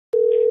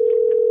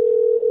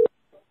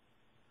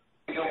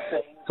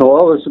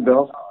Hello,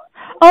 Isabel.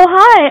 Oh,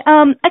 hi.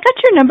 I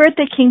got your number at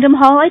the Kingdom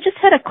Hall. I just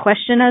had a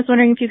question. I was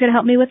wondering if you could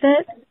help me with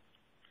it.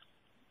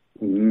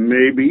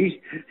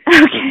 Maybe.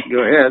 Okay.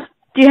 Go ahead.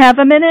 Do you have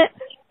a minute?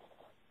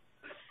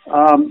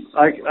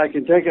 I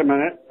can take a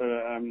minute.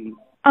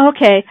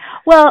 Okay.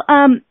 Well,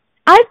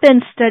 I've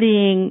been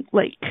studying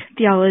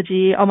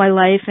theology all my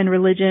life and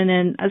religion,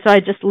 and so I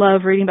just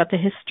love reading about the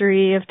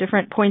history of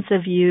different points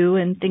of view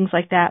and things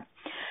like that.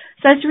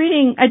 So I was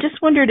reading. I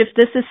just wondered if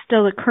this is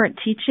still a current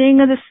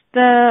teaching of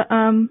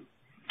the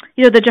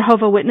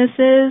Jehovah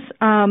Witnesses.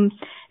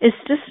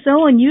 It's just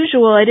so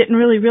unusual. I didn't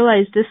really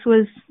realize this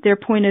was their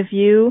point of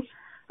view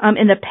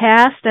in the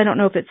past. I don't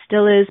know if it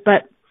still is,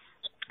 but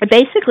it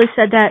basically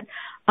said that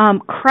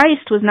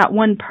Christ was not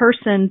one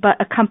person, but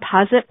a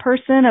composite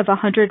person of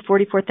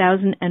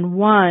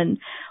 144,001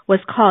 was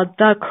called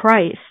the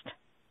Christ.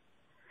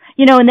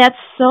 And that's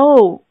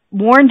so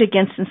warned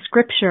against in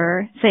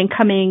Scripture,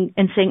 coming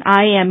and saying,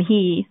 I am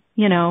He,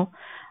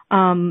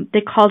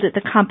 they called it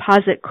the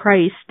composite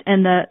Christ,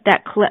 and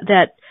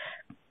that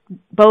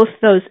both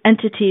those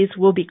entities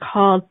will be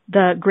called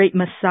the great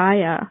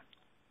Messiah.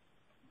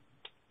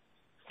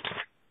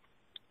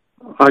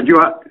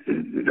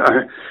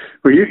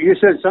 You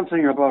said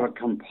something about a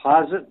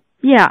composite?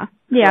 Yeah.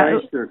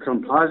 Christ or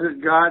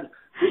composite God?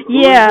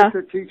 Yeah. Who is it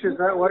that teaches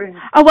that way?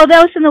 Oh, well,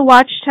 that was in the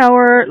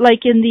Watchtower,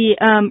 in the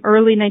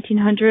early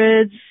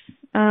 1900s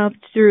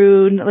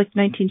through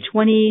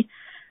 1920.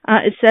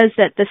 It says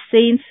that the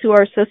saints who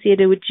are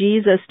associated with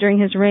Jesus during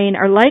his reign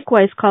are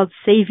likewise called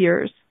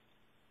saviors,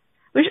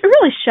 which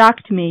really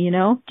shocked me.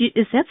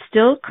 Is that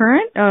still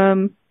current?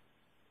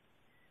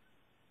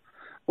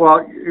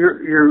 Well,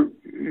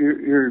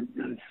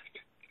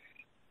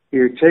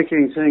 you're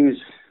taking things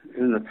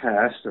in the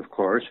past, of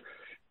course,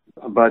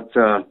 but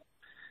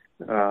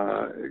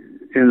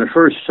in the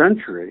first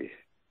century,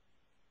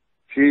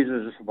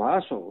 Jesus'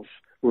 apostles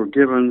were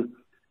given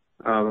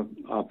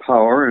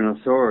power and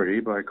authority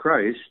by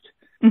Christ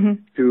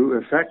to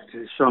effect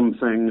some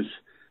things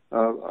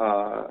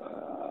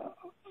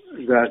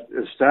that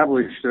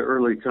established the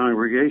early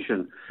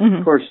congregation.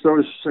 Of course,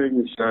 those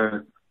things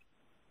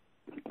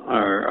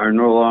are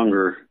no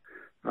longer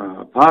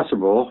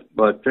possible,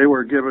 but they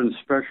were given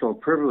special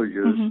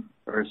privileges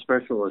or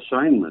special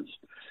assignments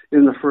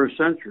in the first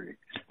century.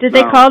 Did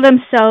they call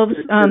themselves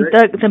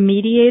the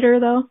mediator,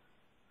 though?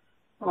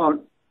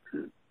 Oh,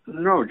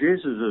 no,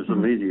 Jesus is a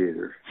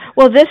mediator.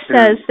 Well, this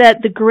says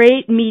that the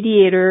great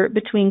mediator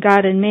between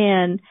God and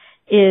man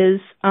is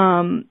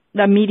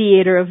the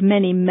mediator of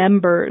many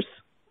members,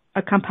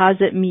 a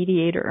composite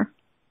mediator.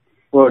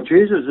 Well,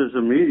 Jesus is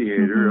a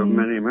mediator of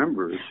many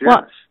members,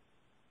 yes.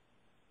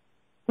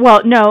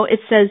 Well, no, it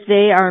says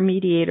they are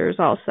mediators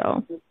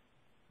also.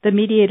 The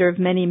mediator of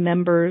many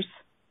members.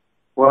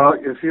 Well,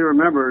 if you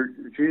remember,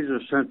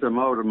 Jesus sent them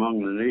out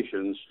among the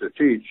nations to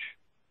teach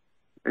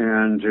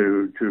and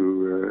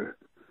to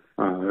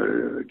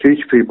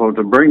teach people,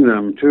 to bring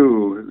them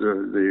to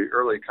the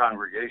early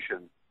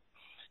congregation,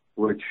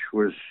 which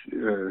was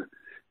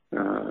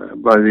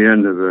by the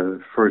end of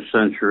the first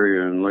century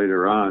and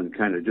later on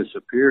kind of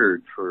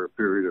disappeared for a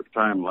period of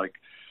time, like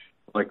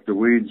the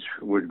weeds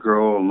would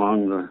grow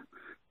among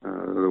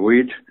the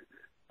wheat.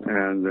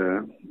 And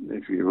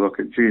if you look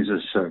at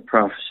Jesus'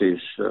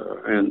 prophecies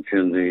in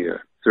the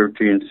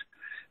 13th,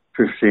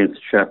 15th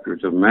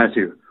chapters of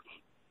Matthew,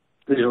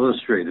 they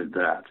illustrated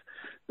that.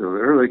 So the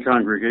early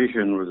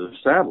congregation was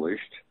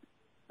established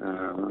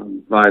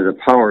by the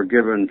power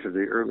given to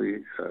the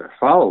early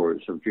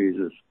followers of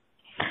Jesus.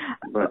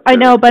 But, I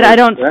know, but I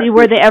don't see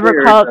where they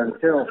ever called.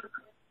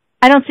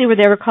 I don't see where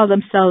they ever called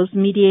themselves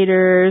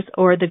mediators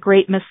or the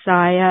great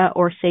Messiah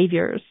or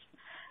saviors.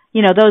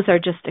 Those are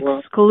just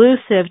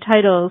exclusive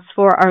titles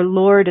for our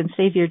Lord and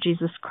Savior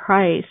Jesus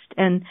Christ,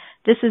 and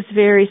this is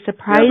very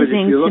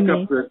surprising to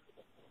me.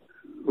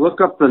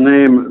 Look up the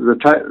name,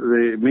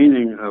 the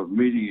meaning of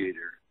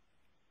mediator,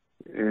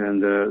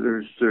 and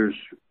there's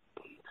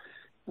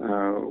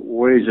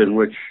ways in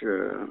which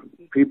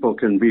people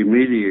can be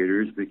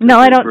mediators. No,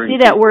 I don't see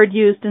that word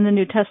used in the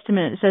New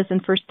Testament. It says in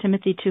 1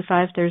 Timothy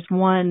 2:5, there's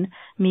one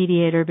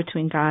mediator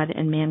between God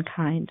and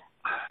mankind.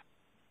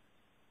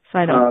 So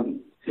I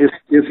don't.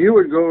 If you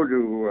would go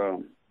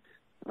to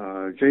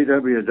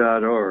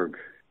jw.org,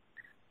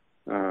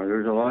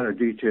 there's a lot of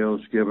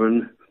details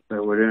given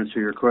that would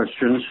answer your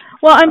questions.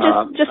 Well,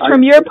 I'm just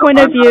from your point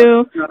of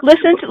view.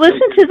 Listen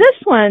to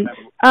this one.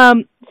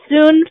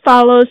 Soon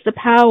follows the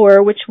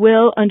power which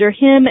will, under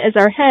him as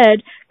our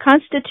head,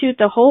 constitute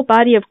the whole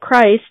body of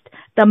Christ,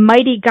 the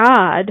mighty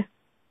God,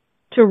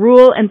 to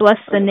rule and bless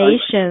the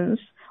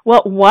nations.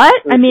 Well,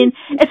 what? I mean,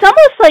 it's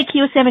almost like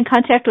he was having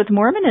contact with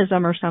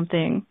Mormonism or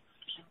something.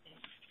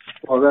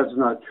 Well, that's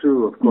not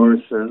true, of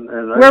course. And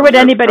where would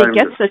anybody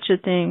get such a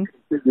thing?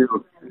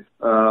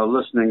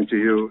 Listening to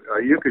you,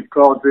 you could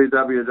call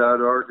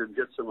jw.org and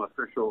get some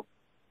official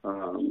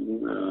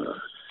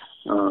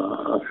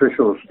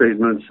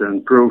statements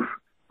and proof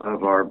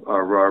of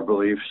our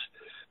beliefs.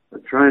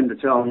 But trying to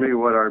tell me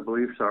what our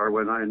beliefs are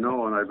when I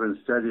know and I've been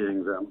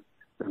studying them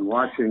and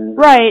watching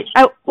right.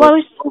 what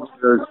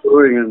they're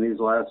doing in these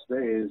last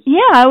days.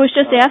 Yeah, I was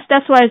just asked.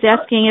 That's why I was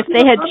asking if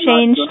they had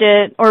changed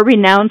it or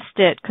renounced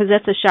it, because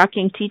that's a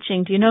shocking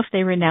teaching. Do you know if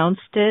they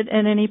renounced it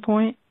at any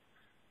point?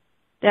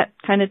 That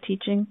kind of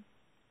teaching,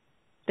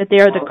 that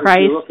they are the Christ.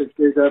 If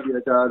you look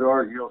at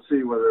jw.org, you'll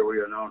see whether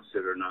we announced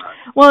it or not.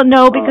 Well,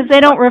 no, because they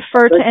don't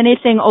refer to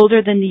anything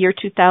older than the year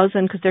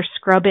 2000 because they're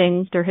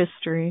scrubbing their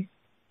history.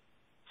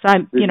 So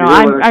I'm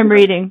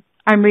reading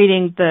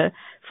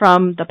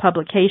from the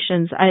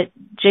publications.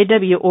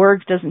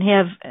 JW.org doesn't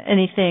have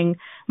anything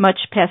much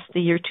past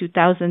the year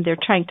 2000. They're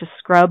trying to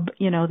scrub,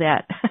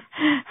 that.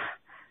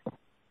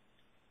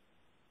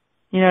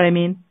 You know what I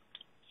mean?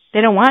 They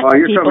don't want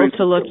people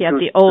to look at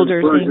the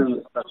older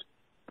things.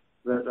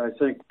 That I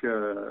think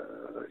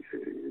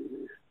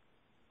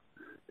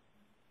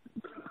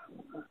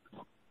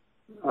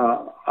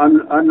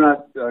I'm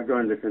not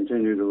going to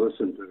continue to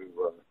listen to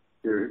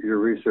your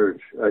research.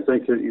 I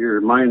think that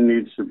your mind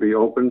needs to be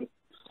opened,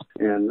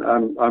 and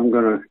I'm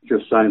going to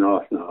just sign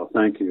off now.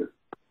 Thank you.